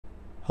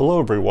Hello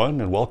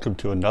everyone, and welcome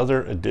to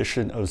another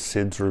edition of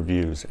Sid's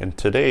Reviews. And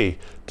today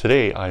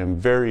I am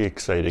very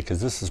excited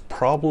because this is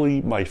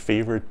probably my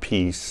favorite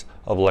piece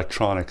of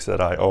electronics that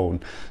I own.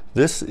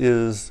 This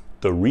is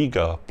the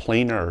Rega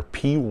Planar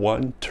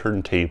P1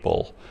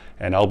 turntable,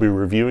 and I'll be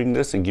reviewing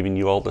this and giving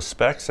you all the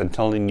specs and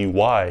telling you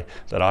why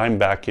that I'm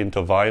back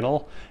into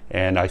vinyl,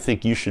 and I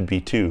think you should be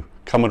too.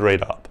 Coming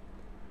right up.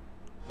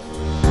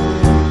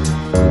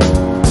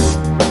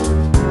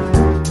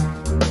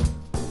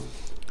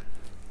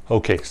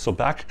 Okay, so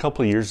back a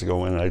couple of years ago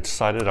when I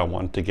decided I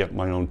wanted to get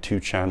my own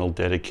 2-channel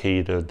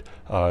dedicated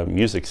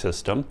music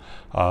system,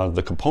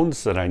 the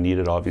components that I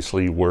needed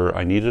obviously were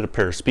I needed a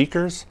pair of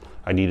speakers,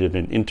 I needed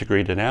an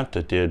integrated amp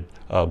that did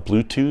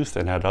Bluetooth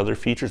and had other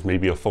features,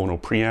 maybe a phono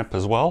preamp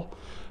as well.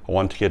 I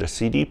wanted to get a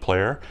CD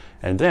player,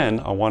 and then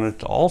I wanted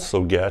to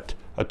also get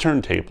a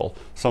turntable.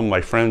 Some of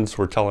my friends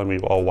were telling me,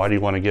 well, why do you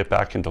want to get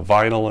back into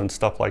vinyl and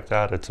stuff like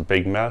that? It's a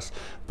big mess.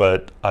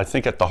 But I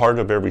think at the heart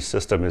of every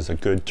system is a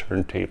good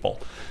turntable.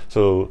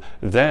 So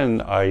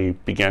then I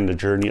began the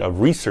journey of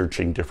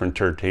researching different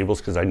turntables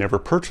because I never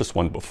purchased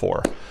one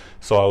before.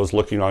 So I was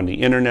looking on the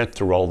internet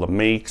through all the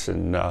makes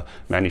and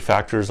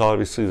manufacturers.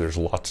 Obviously, there's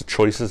lots of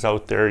choices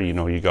out there. You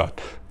know, you got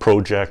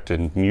Project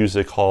and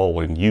Music Hall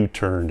and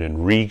U-Turn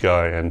and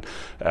Rega and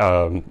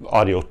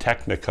Audio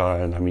Technica,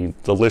 and I mean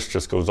the list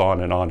just goes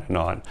on and on and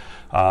on.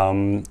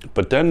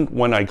 But then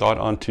when I got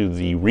onto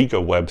the Rega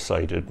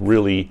website, it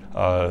really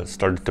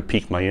started to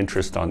pique my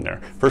interest on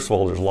there. First of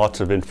all, there's lots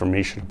of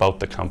information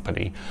about the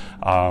company,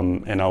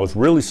 and I was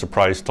really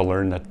surprised to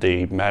learn that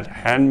they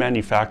hand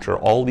manufacture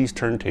all these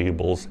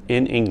turntables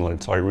in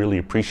England, so I really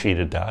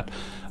appreciated that.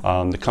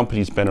 The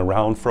company's been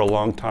around for a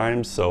long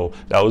time, so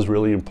that was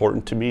really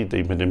important to me.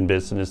 They've been in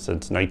business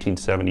since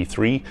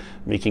 1973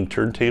 making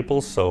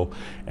turntables. So,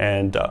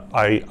 and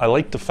I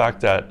like the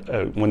fact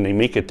that when they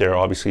make it there,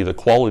 obviously the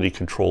quality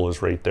control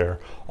is right there.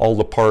 All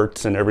the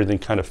parts and everything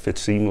kind of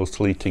fits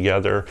seamlessly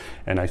together,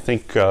 and I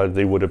think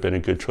they would have been a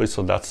good choice,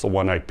 so that's the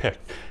one I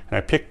picked. And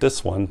I picked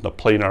this one, the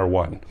Planar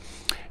one.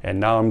 And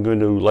now I'm going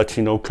to let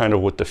you know kind of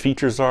what the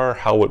features are,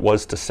 how it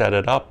was to set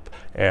it up,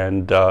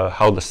 and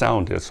how the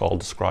sound is. So I'll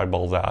describe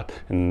all that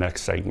in the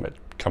next segment,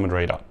 coming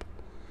right up.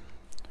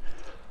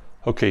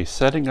 Okay,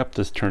 setting up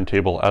this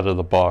turntable out of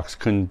the box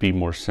couldn't be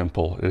more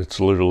simple. It's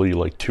literally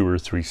like 2 or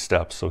 3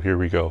 steps. So here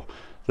we go.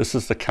 This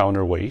is the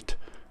counterweight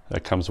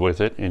that comes with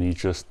it, and you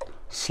just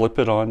slip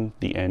it on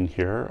the end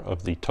here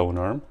of the tone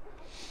arm.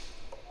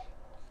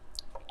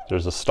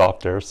 There's a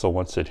stop there, so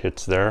once it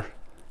hits there,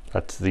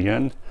 that's the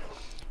end.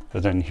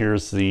 And then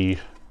here's the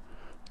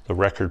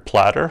record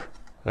platter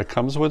that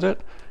comes with it.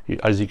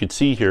 As you can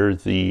see here,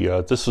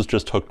 this was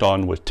just hooked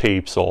on with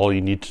tape, so all you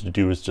need to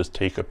do is just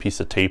take a piece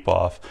of tape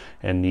off,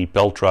 and the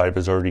belt drive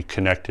is already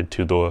connected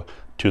to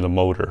the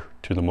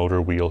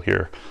motor wheel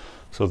here.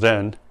 So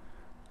then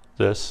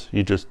this,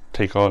 you just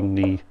take on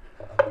the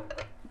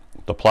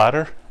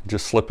platter,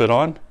 just slip it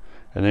on,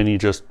 and then you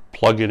just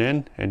plug it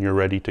in and you're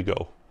ready to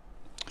go.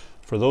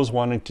 For those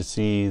wanting to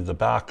see the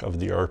back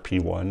of the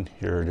RP1,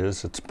 here it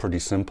is. It's pretty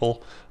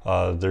simple.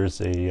 There's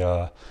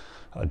a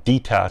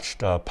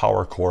detached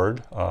power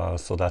cord,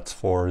 so that's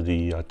for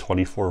the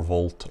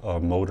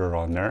 24-volt motor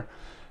on there.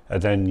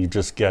 And then you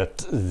just get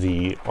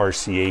the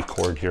RCA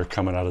cord here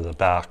coming out of the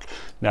back.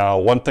 Now,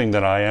 one thing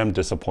that I am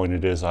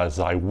disappointed is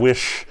I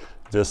wish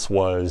this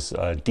was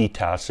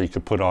detached so you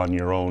could put on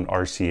your own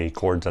RCA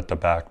cords at the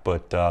back,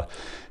 but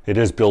it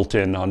is built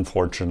in,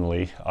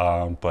 unfortunately.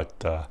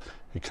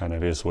 It kind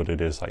of is what it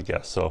is, I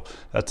guess. So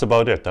that's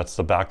about it. That's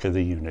the back of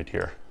the unit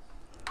here.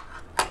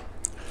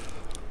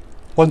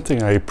 One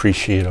thing I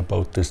appreciate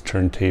about this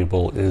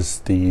turntable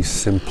is the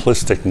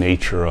simplistic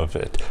nature of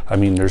it. I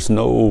mean, there's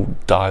no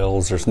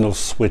dials, there's no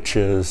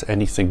switches,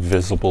 anything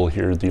visible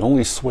here. The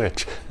only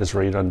switch is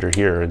right under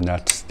here, and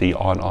that's the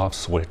on-off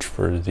switch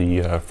for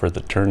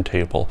the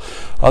turntable.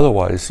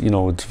 Otherwise, you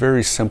know, it's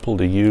very simple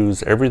to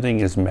use. Everything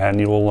is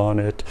manual on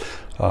it.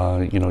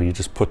 You know, you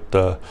just put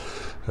the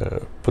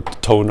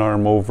tone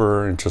arm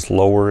over and just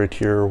lower it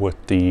here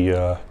with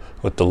the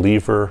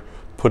lever,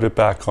 put it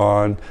back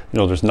on. You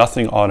know, there's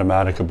nothing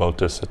automatic about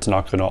this. It's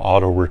not going to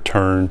auto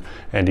return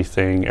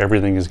anything.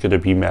 Everything is going to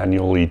be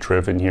manually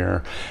driven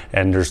here,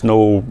 and there's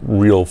no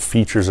real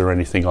features or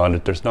anything on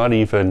it. There's not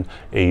even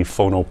a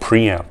phono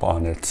preamp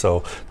on it.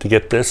 So to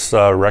get this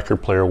record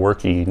player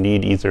working, you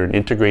need either an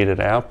integrated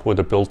amp with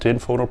a built-in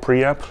phono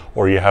preamp,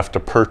 or you have to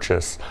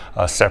purchase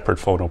a separate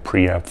phono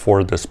preamp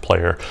for this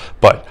player.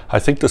 But I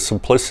think the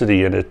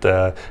simplicity in it,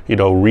 you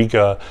know,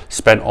 Rega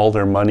spent all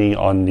their money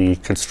on the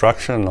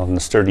construction, on the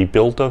sturdy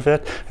build of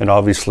it, and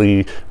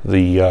obviously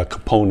the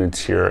components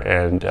here,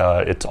 and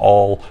it's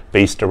all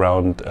based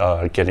around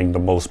getting the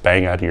most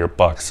bang out of your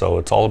buck. So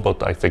it's all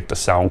about, I think, the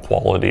sound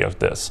quality of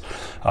this,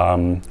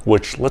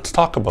 which, let's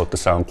talk about the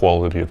sound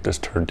quality of this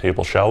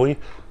turntable, shall we?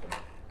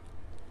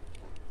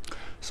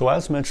 So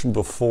as mentioned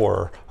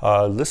before,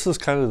 this is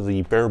kind of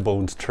the bare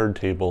bones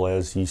turntable.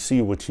 As you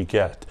see what you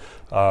get.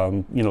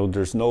 You know,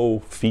 there's no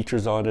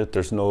features on it.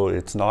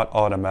 It's not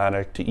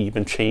automatic to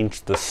even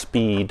change the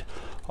speed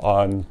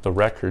on the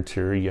records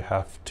here, you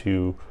have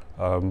to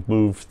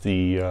move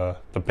the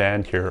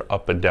band here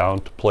up and down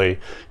to play,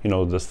 you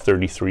know, the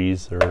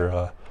 33s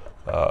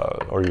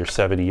or your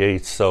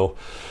 78s. So,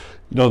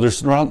 you know,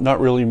 there's not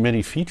really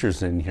many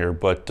features in here,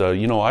 but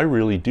you know, I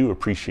really do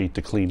appreciate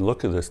the clean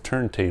look of this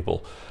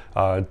turntable.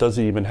 It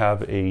doesn't even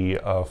have a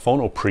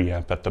phono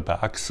preamp at the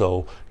back,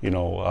 so you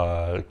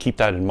know, keep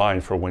that in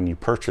mind for when you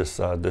purchase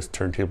this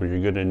turntable.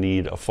 You're going to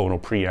need a phono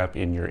preamp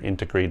in your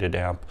integrated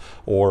amp,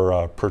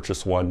 or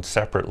purchase one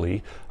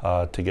separately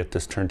to get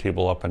this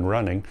turntable up and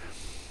running.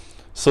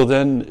 So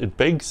then it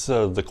begs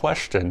the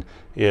question,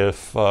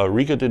 if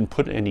Rega didn't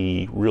put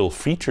any real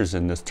features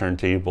in this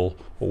turntable,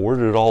 well, where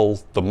did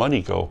all the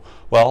money go?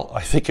 Well,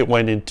 I think it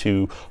went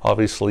into,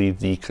 obviously,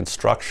 the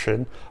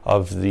construction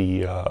of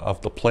the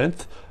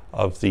plinth,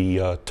 of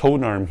the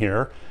tone arm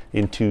here,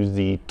 into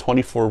the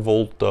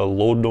 24-volt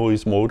low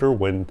noise motor.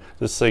 When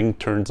this thing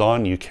turns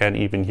on, you can't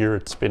even hear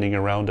it spinning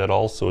around at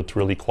all, so it's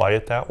really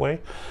quiet that way.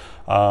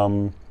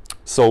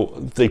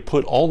 So they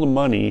put all the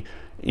money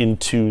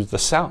into the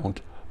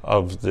sound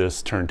of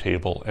this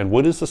turntable. And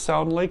what is the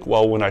sound like?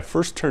 Well, when I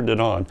first turned it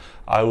on,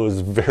 I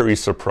was very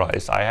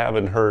surprised. I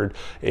haven't heard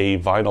a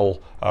vinyl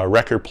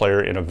record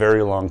player in a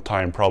very long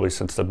time, probably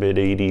since the mid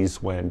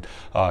 80s, when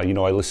you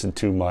know, I listened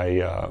to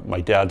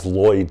my dad's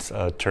Lloyd's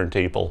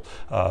turntable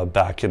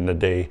back in the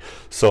day.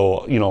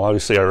 So, you know,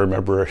 obviously I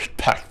remember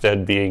back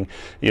then being,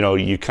 you know,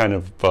 you kind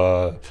of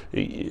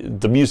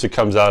the music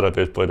comes out of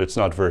it, but it's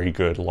not very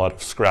good. A lot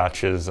of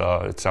scratches.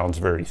 It sounds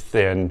very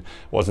thin,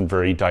 wasn't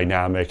very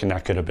dynamic, and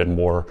that could have been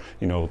more,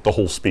 you know, the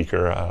whole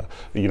speaker,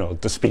 you know,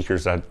 the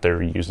speakers that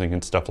they're using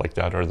and stuff like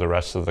that, or the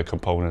rest of the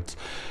components.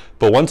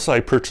 But once I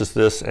purchased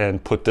this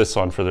and put this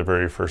on for the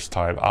very first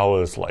time, I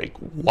was like,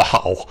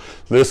 wow,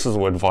 this is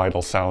what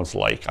vinyl sounds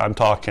like. I'm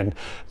talking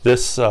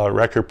this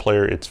record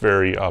player, it's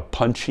very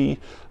punchy,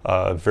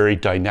 very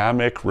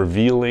dynamic,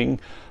 revealing.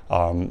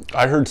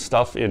 I heard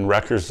stuff in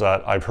records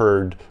that I've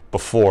heard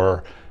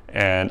before,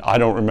 and I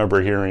don't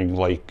remember hearing,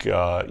 like,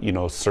 you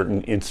know,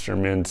 certain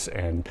instruments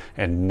and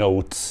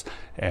notes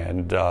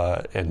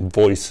and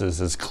voices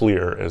as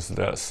clear as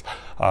this.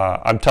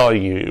 I'm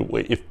telling you,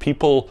 if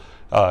people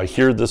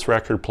hear this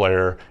record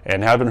player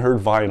and haven't heard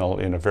vinyl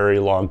in a very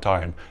long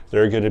time,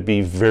 they're going to be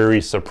very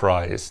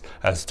surprised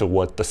as to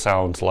what the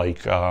sound's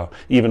like,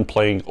 even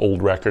playing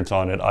old records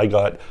on it. I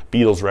got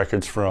Beatles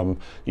records from,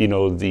 you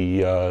know,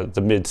 the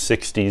mid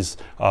 60s,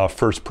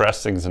 first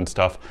pressings and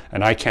stuff,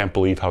 and I can't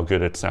believe how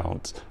good it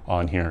sounds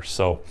on here.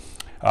 So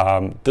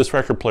this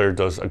record player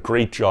does a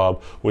great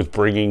job with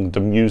bringing the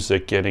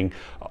music, getting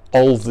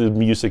all the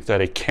music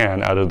that it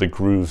can out of the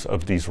grooves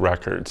of these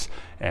records,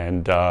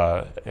 and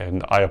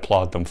I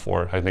applaud them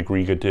for it. I think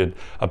Rega did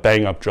a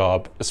bang-up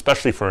job,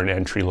 especially for an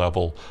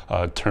entry-level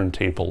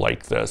turntable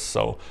like this.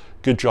 So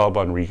good job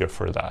on Rega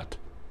for that.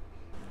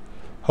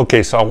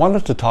 Okay, so I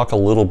wanted to talk a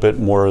little bit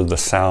more of the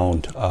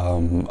sound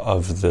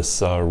of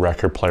this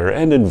record player,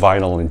 and in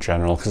vinyl in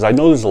general, because I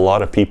know there's a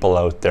lot of people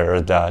out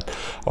there that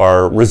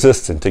are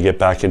resistant to get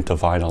back into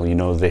vinyl. You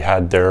know, they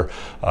had their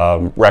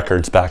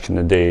records back in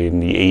the day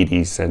in the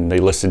 80s, and they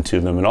listened to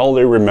them, and all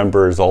they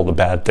remember is all the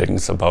bad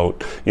things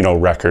about, you know,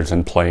 records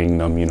and playing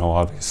them. You know,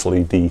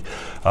 obviously the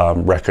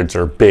records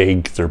are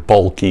big, they're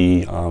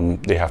bulky,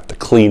 they have to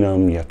clean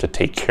them, you have to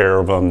take care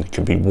of them, they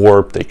can be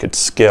warped, they could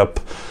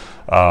skip.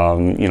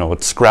 You know,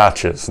 it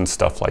scratches and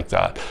stuff like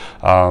that.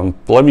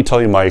 But let me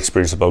tell you my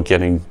experience about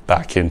getting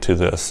back into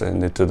this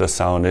and into the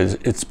sound.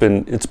 It's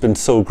been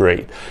so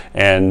great.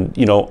 And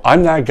you know,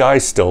 I'm that guy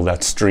still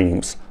that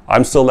streams.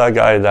 I'm still that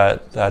guy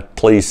that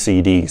plays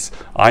CDs.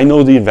 I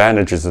know the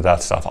advantages of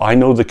that stuff. I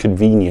know the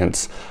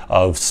convenience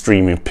of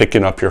streaming,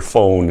 picking up your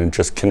phone and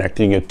just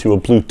connecting it to a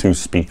Bluetooth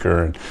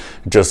speaker and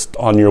just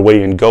on your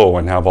way and go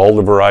and have all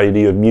the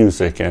variety of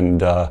music.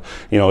 And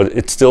you know,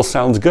 it still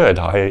sounds good.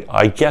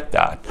 I get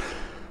that.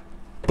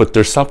 But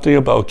there's something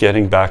about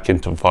getting back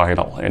into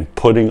vinyl and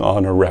putting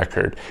on a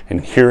record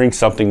and hearing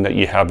something that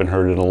you haven't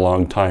heard in a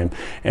long time.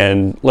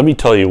 And let me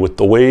tell you, with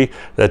the way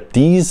that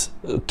these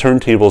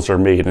turntables are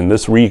made, and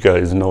this Rega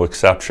is no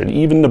exception,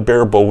 even the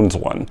bare bones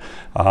one,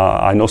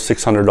 I know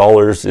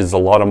 $600 is a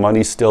lot of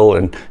money still,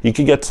 and you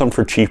can get some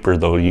for cheaper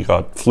though. You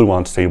got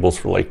Fluence tables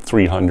for like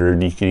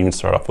 $300. You can even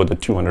start off with a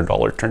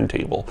 $200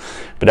 turntable.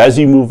 But as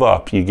you move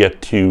up, you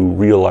get to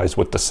realize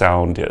what the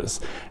sound is.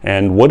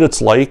 And what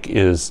it's like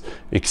is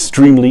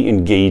extremely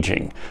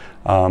engaging.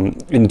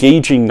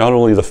 Engaging, not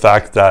only the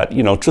fact that,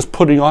 you know, just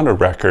putting on a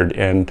record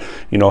and,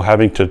 you know,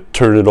 having to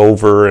turn it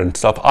over and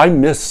stuff. I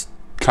miss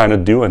kind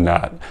of doing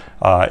that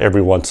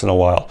every once in a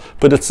while,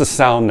 but it's the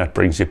sound that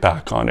brings you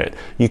back on it.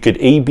 You could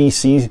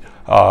ABC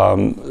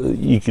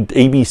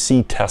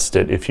test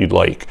it if you'd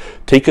like.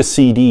 Take a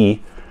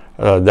CD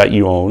that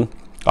you own.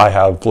 I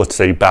have, let's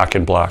say, Back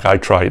in Black. I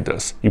tried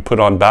this. You put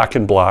on Back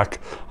in Black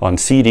on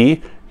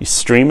CD, you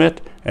stream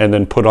it, and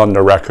then put on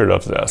the record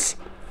of this.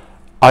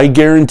 I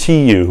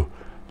guarantee you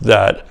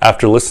that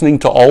after listening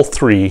to all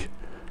three,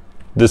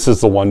 this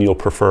is the one you'll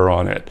prefer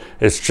on it.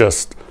 It's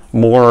just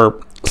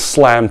more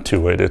slam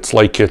to it. It's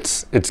like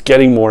it's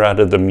getting more out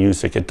of the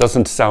music. It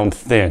doesn't sound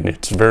thin.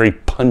 It's very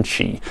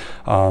punchy,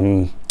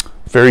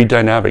 very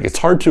dynamic. It's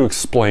hard to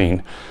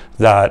explain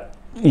that,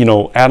 you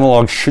know,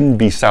 analog shouldn't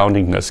be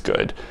sounding this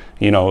good.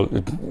 You know,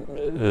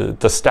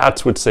 the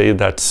stats would say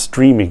that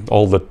streaming,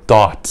 all the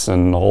dots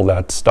and all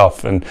that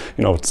stuff, and,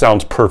 you know, it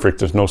sounds perfect.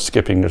 There's no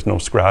skipping, there's no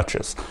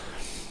scratches.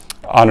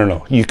 I don't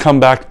know. You come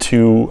back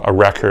to a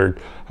record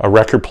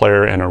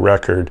player and a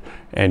record,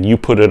 and you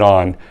put it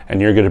on,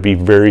 and you're going to be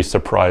very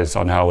surprised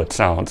on how it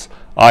sounds.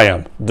 I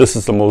am. This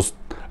is the most,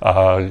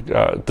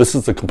 this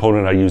is the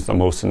component I use the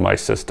most in my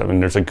system, and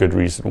there's a good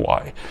reason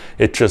why.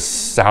 It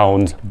just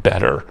sounds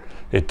better.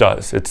 It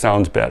does. It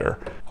sounds better.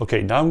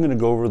 Okay, now I'm going to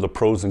go over the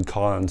pros and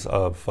cons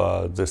of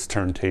this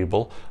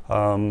turntable.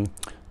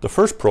 The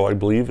first pro, I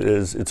believe,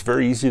 is it's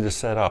very easy to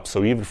set up.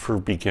 So even for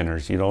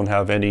beginners, you don't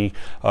have any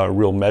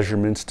real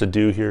measurements to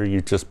do here.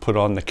 You just put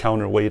on the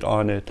counterweight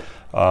on it,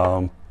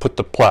 put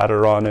the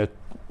platter on it,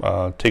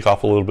 take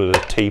off a little bit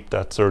of tape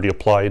that's already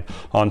applied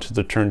onto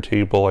the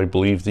turntable. I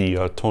believe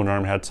the tone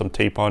arm had some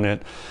tape on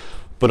it.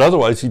 But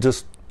otherwise, you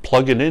just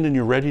plug it in and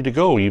you're ready to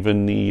go.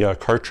 Even the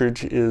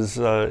cartridge is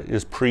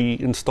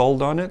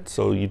pre-installed on it,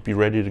 so you'd be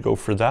ready to go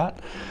for that.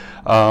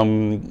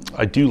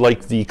 I do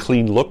like the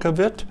clean look of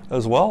it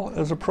as well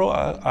as a pro.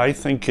 I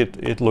think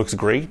it looks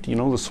great. You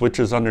know, the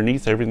switches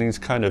underneath, everything's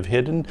kind of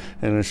hidden,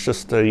 and it's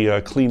just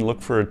a clean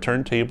look for a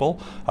turntable.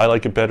 I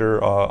like it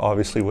better,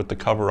 obviously, with the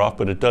cover off,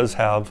 but it does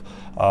have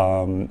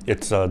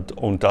its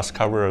own dust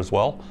cover as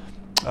well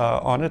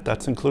on it.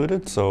 That's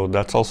included, so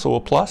that's also a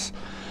plus.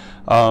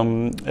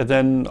 And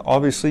then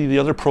obviously the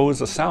other pro is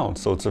the sound.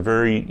 So it's a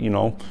very, you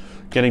know,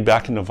 getting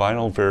back into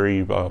vinyl,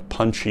 very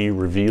punchy,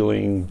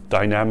 revealing,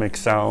 dynamic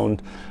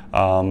sound,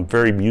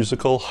 very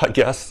musical, I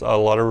guess a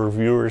lot of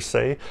reviewers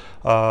say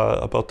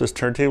about this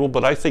turntable,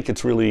 but I think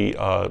it's really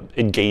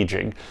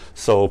engaging.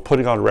 So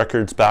putting on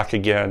records back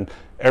again,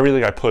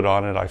 everything I put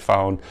on it, I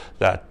found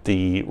that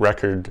the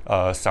record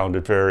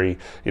sounded very,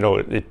 you know,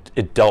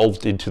 it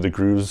delved into the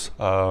grooves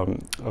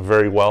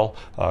very well,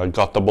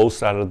 got the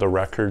most out of the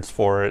records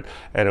for it,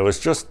 and it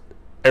was just,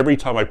 every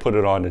time I put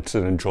it on, it's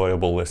an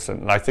enjoyable listen.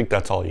 And I think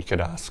that's all you could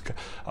ask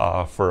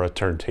for a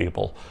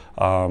turntable.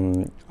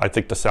 I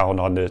think the sound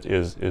on it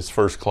is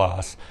first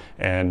class,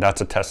 and that's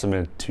a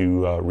testament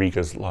to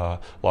Rega's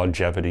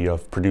longevity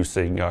of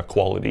producing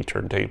quality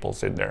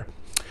turntables in there.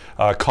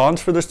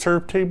 Cons for this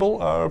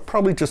turntable,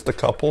 probably just a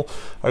couple.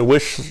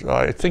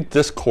 I think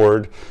this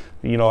cord,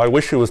 you know, I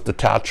wish it was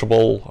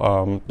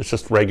detachable. It's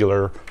just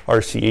regular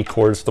RCA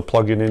cords to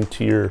plug it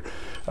into your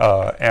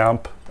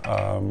amp.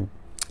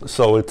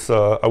 So it's,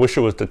 I wish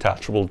it was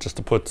detachable just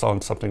to put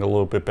on something a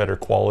little bit better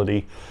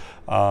quality.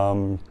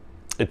 Obviously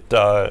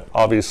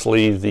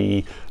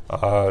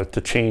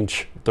to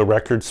change the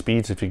record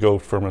speeds, if you go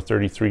from a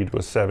 33 to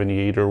a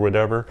 78 or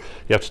whatever,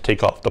 you have to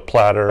take off the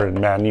platter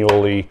and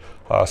manually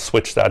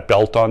switch that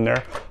belt on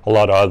there. A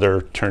lot of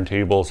other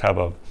turntables have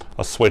a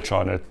switch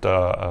on it,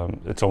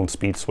 its own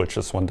speed switch.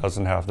 This one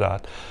doesn't have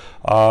that.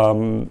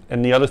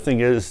 And the other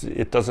thing is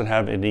it doesn't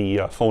have any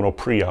phono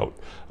pre-out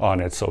on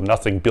it, so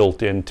nothing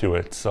built into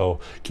it. So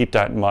keep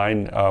that in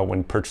mind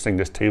when purchasing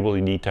this table.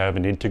 You need to have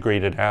an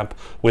integrated amp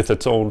with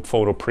its own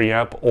phono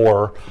preamp,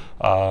 or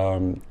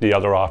the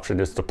other option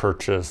is to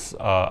purchase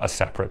a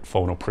separate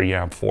phono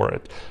preamp for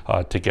it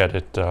to get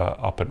it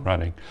up and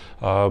running.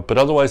 But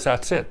otherwise,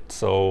 that's it.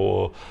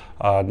 So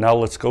now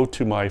let's go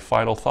to my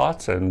final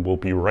thoughts, and we'll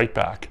be right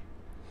back.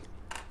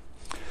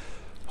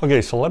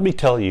 Okay, so let me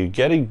tell you,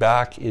 getting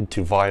back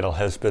into vinyl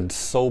has been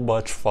so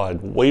much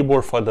fun, way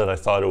more fun than I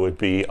thought it would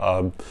be.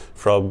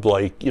 From,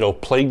 like, you know,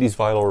 playing these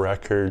vinyl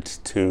records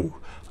to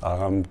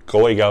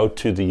going out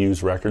to the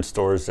used record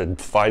stores and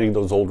finding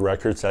those old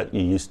records that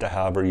you used to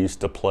have or used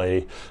to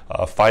play,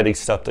 finding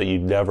stuff that you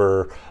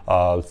never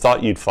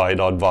thought you'd find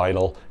on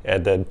vinyl,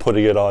 and then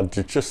putting it on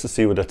just to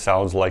see what it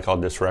sounds like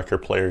on this record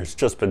player. It's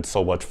just been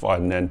so much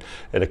fun. And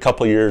in a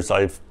couple of years,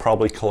 I've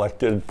probably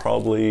collected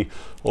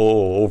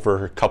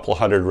over a couple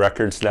hundred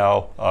records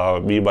now.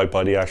 Me and my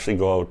buddy actually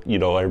go out, you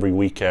know, every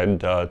weekend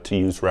to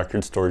use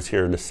record stores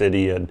here in the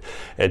city, and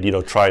you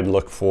know, try and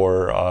look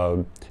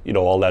for you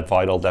know, all that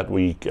vinyl that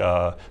we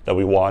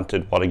want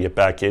and want to get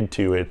back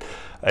into it.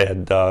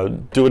 And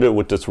doing it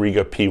with this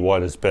Rega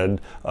P1 has been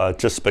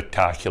just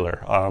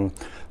spectacular.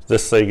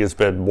 This thing has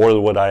been more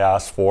than what I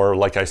asked for.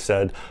 Like I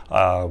said,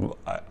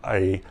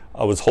 I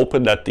was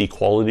hoping that the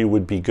quality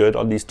would be good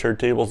on these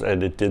turntables,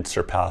 and it did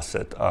surpass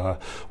it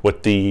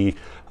with the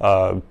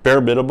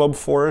bare minimum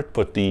for it.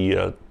 But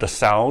the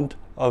sound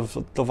of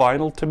the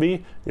vinyl, to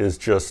me, is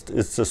just,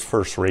 it's just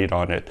first rate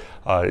on it.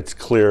 It's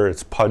clear,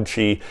 it's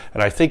punchy,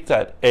 and I think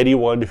that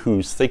anyone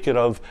who's thinking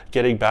of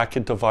getting back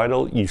into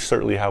vinyl, you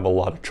certainly have a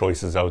lot of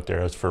choices out there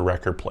as for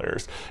record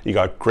players. You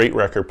got great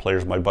record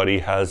players. My buddy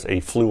has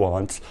a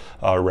Fluence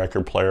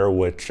record player,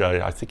 which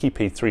I think he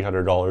paid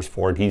 $300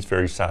 for, and he's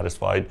very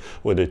satisfied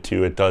with it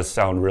too. It does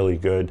sound really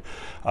good.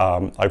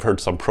 I've heard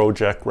some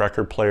project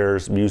record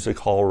players, music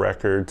hall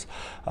records,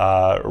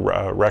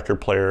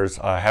 record players.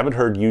 I haven't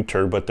heard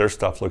U-Turn, but their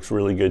stuff looks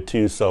really good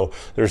too. So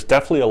there's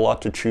definitely a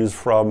lot to choose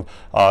from.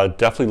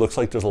 Definitely looks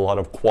like there's a lot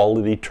of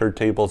quality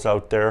turntables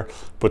out there.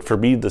 But for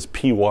me, this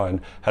P1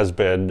 has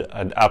been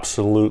an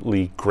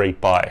absolutely great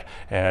buy.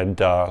 And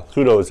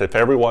who knows, if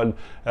anyone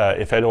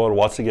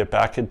wants to get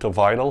back into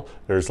vinyl,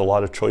 there's a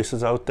lot of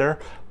choices out there.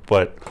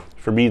 But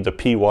for me, the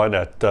P1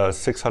 at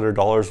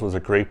 $600 was a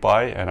great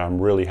buy, and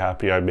I'm really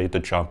happy I made the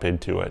jump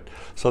into it.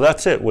 So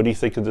that's it. What do you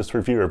think of this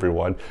review,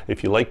 everyone?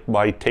 If you like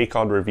my take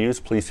on reviews,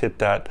 please hit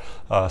that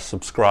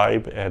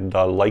subscribe and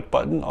like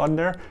button on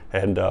there,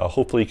 and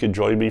hopefully you can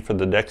join me for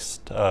the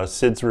next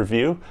SIDS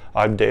review.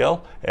 I'm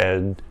Dale,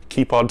 and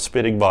keep on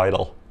spinning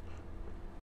vinyl.